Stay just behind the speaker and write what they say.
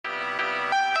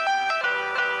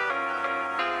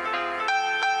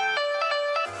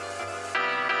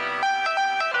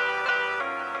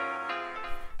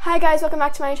Hi guys, welcome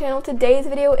back to my channel. Today's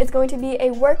video is going to be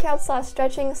a workout slash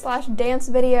stretching slash dance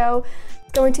video.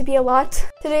 It's going to be a lot.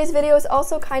 Today's video is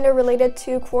also kind of related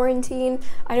to quarantine.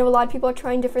 I know a lot of people are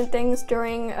trying different things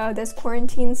during this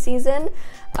quarantine season.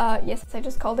 Yes, I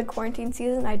just called it quarantine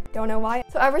season. I don't know why.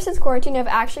 So ever since quarantine, I've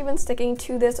actually been sticking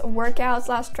to this workout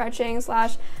slash stretching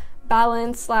slash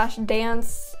balance slash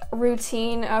dance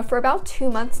routine for about 2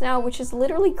 months now, which is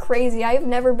literally crazy. I've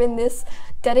never been this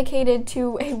dedicated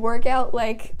to a workout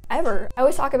like ever. I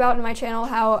always talk about in my channel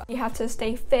how you have to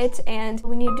stay fit and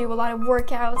we need to do a lot of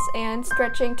workouts and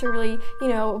stretching to really,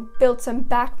 build some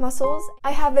back muscles.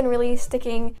 I have been really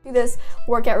sticking to this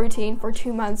workout routine for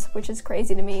 2 months, which is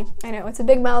crazy to me. I know, it's a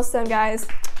big milestone, guys.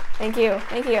 Thank you.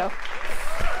 Thank you.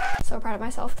 So proud of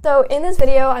myself. So in this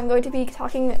video, I'm going to be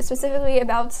talking specifically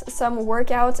about some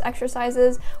workouts,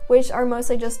 exercises, which are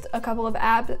mostly just a couple of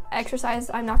ab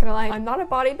exercises. I'm not gonna lie, I'm not a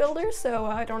bodybuilder, so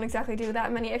I don't exactly do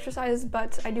that many exercises,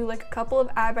 but I do like a couple of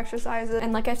ab exercises.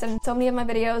 And like I said in so many of my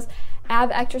videos,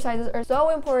 ab exercises are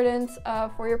so important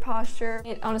for your posture.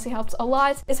 It honestly helps a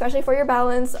lot, especially for your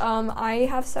balance. I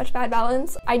have such bad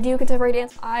balance. I do contemporary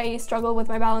dance. I struggle with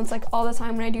my balance like all the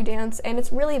time when I do dance, and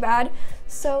it's really bad.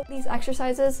 So these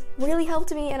exercises really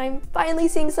helped me, and I'm finally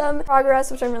seeing some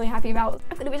progress, which I'm really happy about.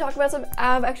 I'm going to be talking about some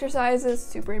ab exercises,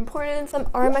 super important, some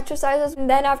arm exercises, and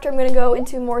then after I'm going to go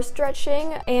into more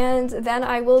stretching, and then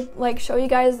I will show you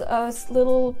guys a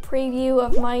little preview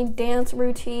of my dance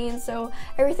routine. So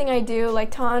everything I do,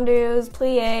 like tendus,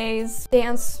 pliés,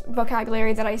 dance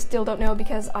vocabulary that I still don't know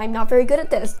because I'm not very good at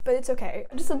this, but it's okay.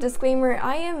 Just a disclaimer,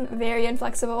 I am very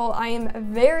inflexible, I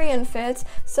am very unfit,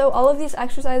 so all of these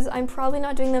exercises, I'm probably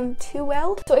not doing them too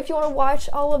well. So if you want to watch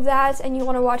all of that and you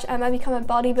want to watch Emma become a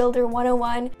bodybuilder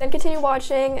 101, then continue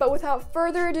watching. But without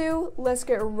further ado, let's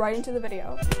get right into the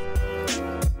video.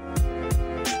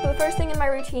 So the first thing in my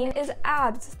routine is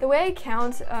abs. The way I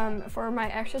count for my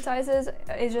exercises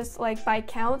is just like by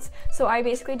counts. So I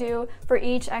basically do for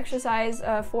each exercise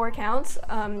 4 counts.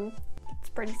 It's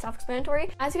pretty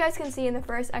self-explanatory. As you guys can see in the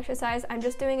first exercise, I'm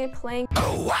just doing a plank.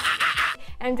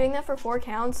 And I'm doing that for 4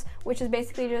 counts, which is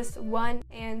basically just 1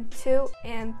 and 2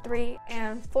 and 3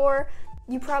 and 4.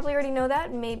 You probably already know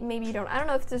that, maybe you don't. I don't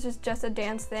know if this is just a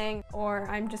dance thing or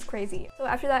I'm just crazy. So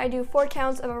after that, I do 4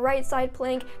 counts of a right side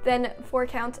plank, then 4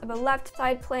 counts of a left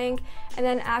side plank, and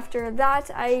then after that,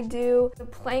 I do the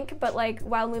plank, but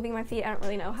while moving my feet. I don't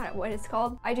really know what it's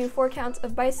called. I do 4 counts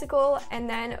of bicycle and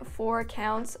then 4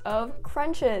 counts of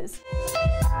crunches.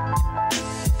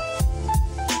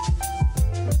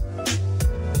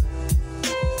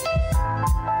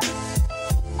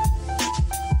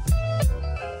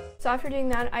 So after doing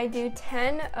that, I do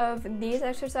 10 of these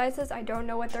exercises. I don't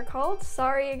know what they're called.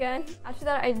 Sorry again. After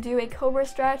that, I do a cobra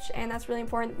stretch, and that's really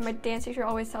important. My dance teacher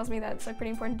always tells me that it's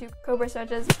pretty important to do cobra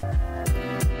stretches.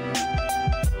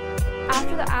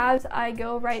 After the abs, I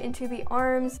go right into the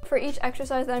arms. For each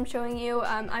exercise that I'm showing you,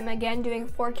 I'm again doing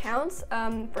 4 counts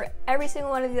for every single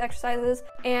one of these exercises,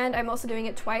 and I'm also doing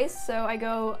it twice. So I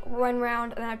go 1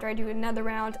 round, and then after I do another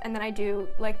round, and then I do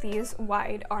these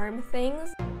wide arm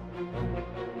things.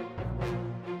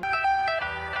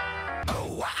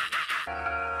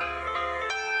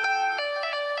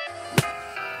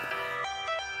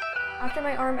 After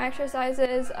my arm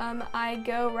exercises, I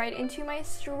go right into my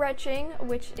stretching,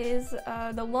 which is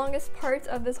the longest part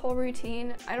of this whole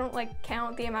routine. I don't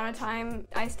count the amount of time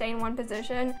I stay in one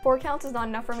position. 4 counts is not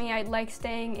enough for me. I like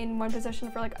staying in one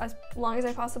position for as long as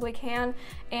I possibly can,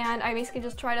 and I basically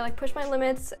just try to push my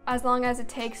limits as long as it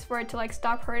takes for it to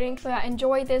stop hurting. So yeah,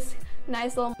 enjoy this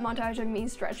nice little montage of me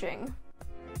stretching.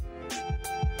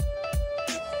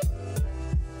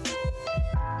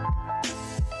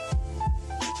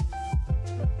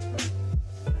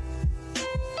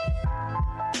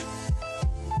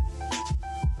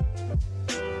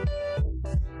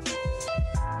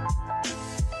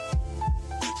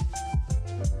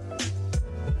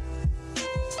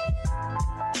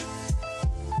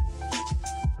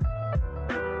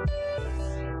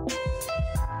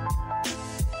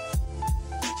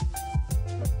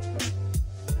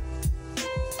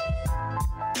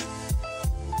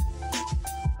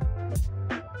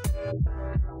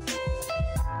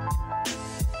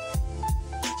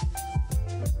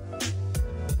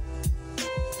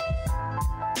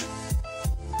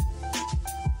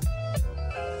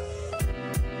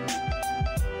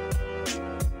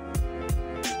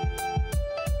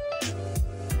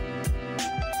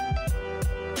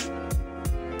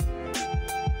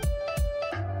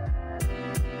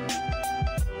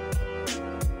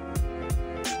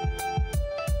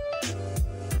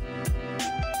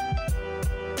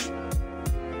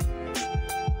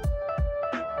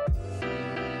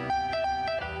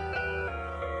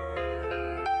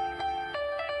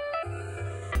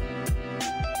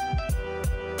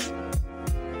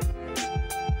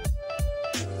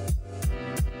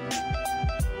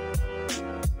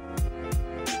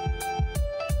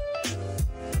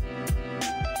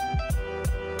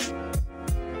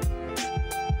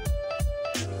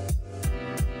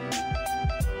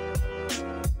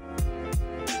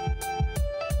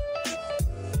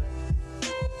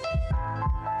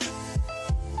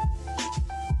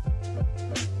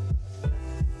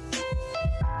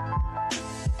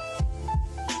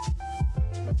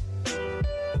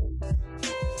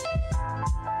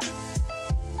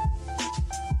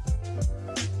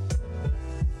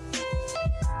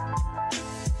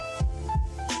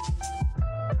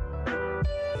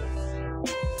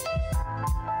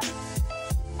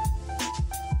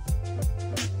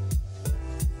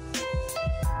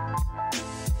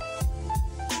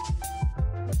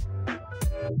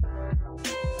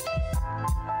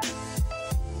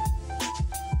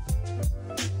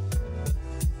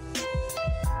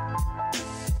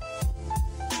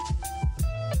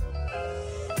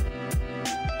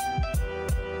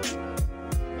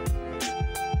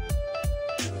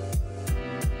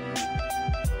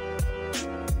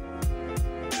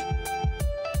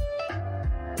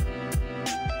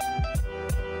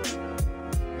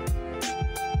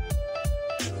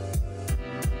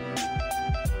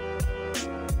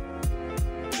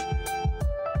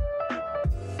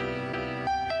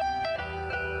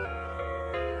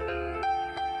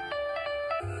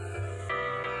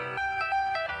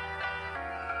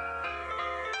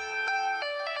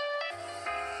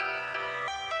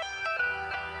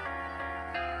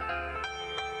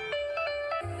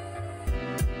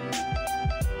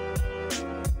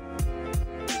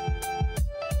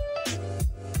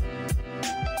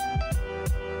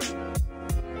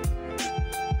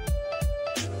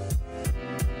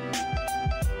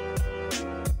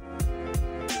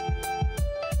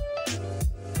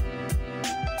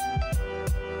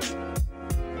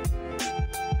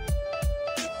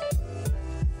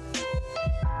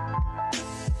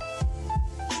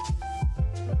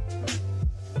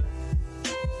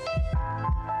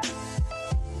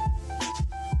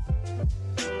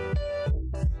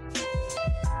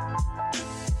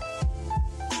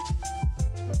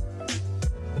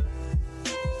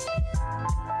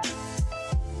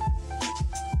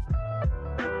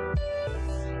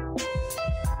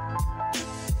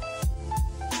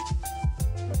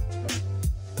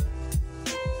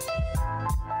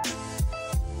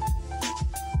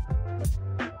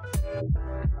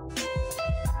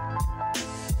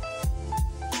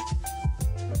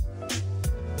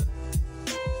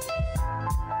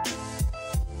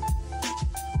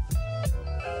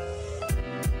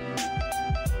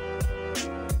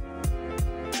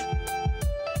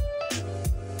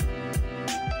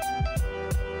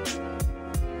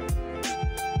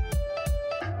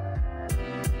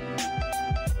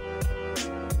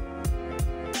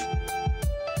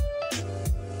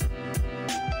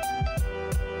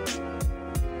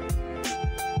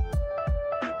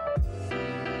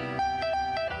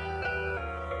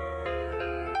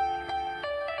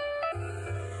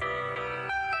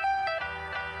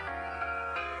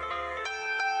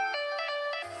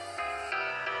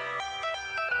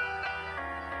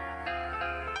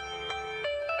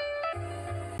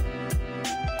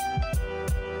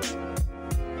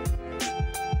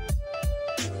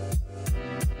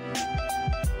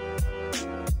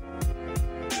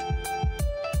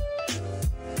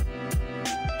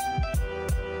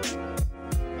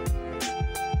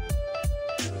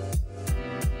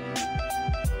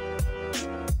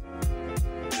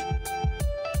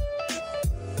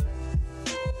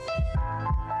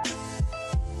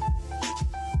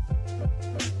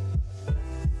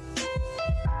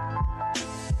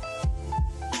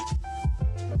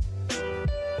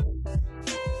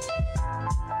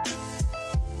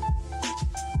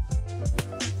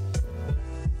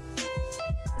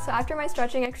 So after my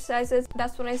stretching exercises,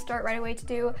 that's when I start right away to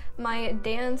do my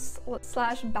dance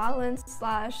slash balance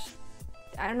slash,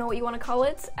 I don't know what you want to call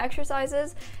it,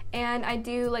 exercises. And I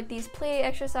do like these play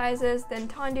exercises, then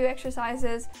tendu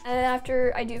exercises, and then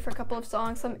after I do for a couple of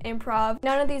songs some improv.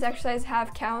 None of these exercises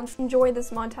have counts. Enjoy this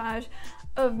montage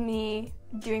of me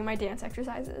doing my dance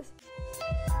exercises.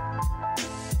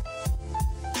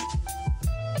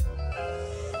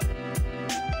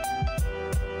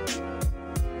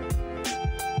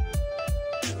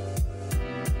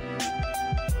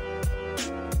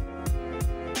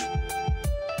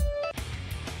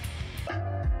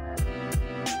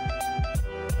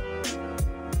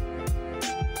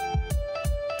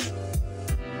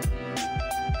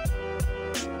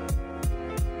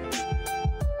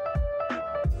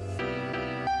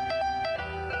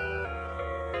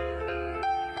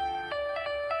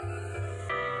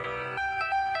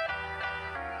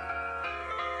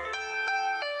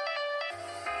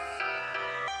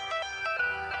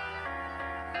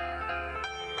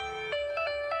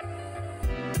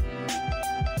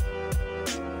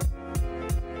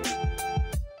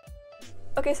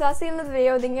 Okay, so that's the end of the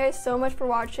video. Thank you guys so much for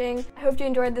watching. I hope you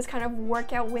enjoyed this kind of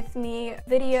workout with me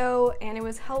video and it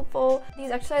was helpful. These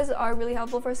exercises are really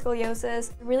helpful for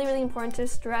scoliosis. Really, really important to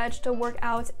stretch, to work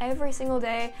out every single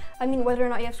day. I mean, whether or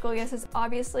not you have scoliosis,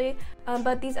 obviously,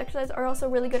 but these exercises are also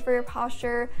really good for your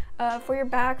posture, for your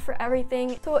back, for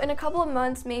everything. So in a couple of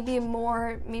months, maybe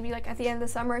more, maybe like at the end of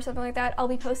the summer or something like that, I'll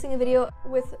be posting a video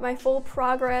with my full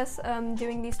progress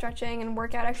doing these stretching and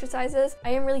workout exercises.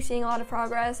 I am really seeing a lot of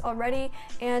progress already,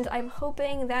 and I'm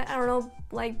hoping that, I don't know,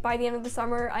 like by the end of the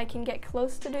summer I can get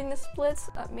close to doing the splits.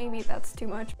 Maybe that's too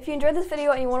much. If you enjoyed this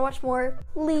video and you want to watch more,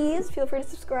 please feel free to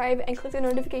subscribe and click the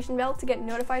notification bell to get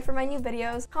notified for my new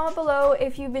videos. Comment below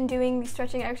if you've been doing these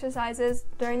stretching exercises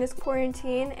during this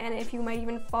quarantine and if you might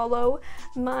even follow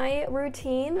my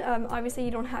routine. Obviously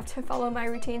you don't have to follow my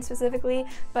routine specifically,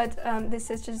 but this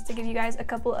is just to give you guys a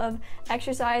couple of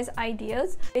exercise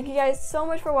ideas. Thank you guys so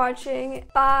much for watching.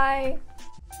 Bye!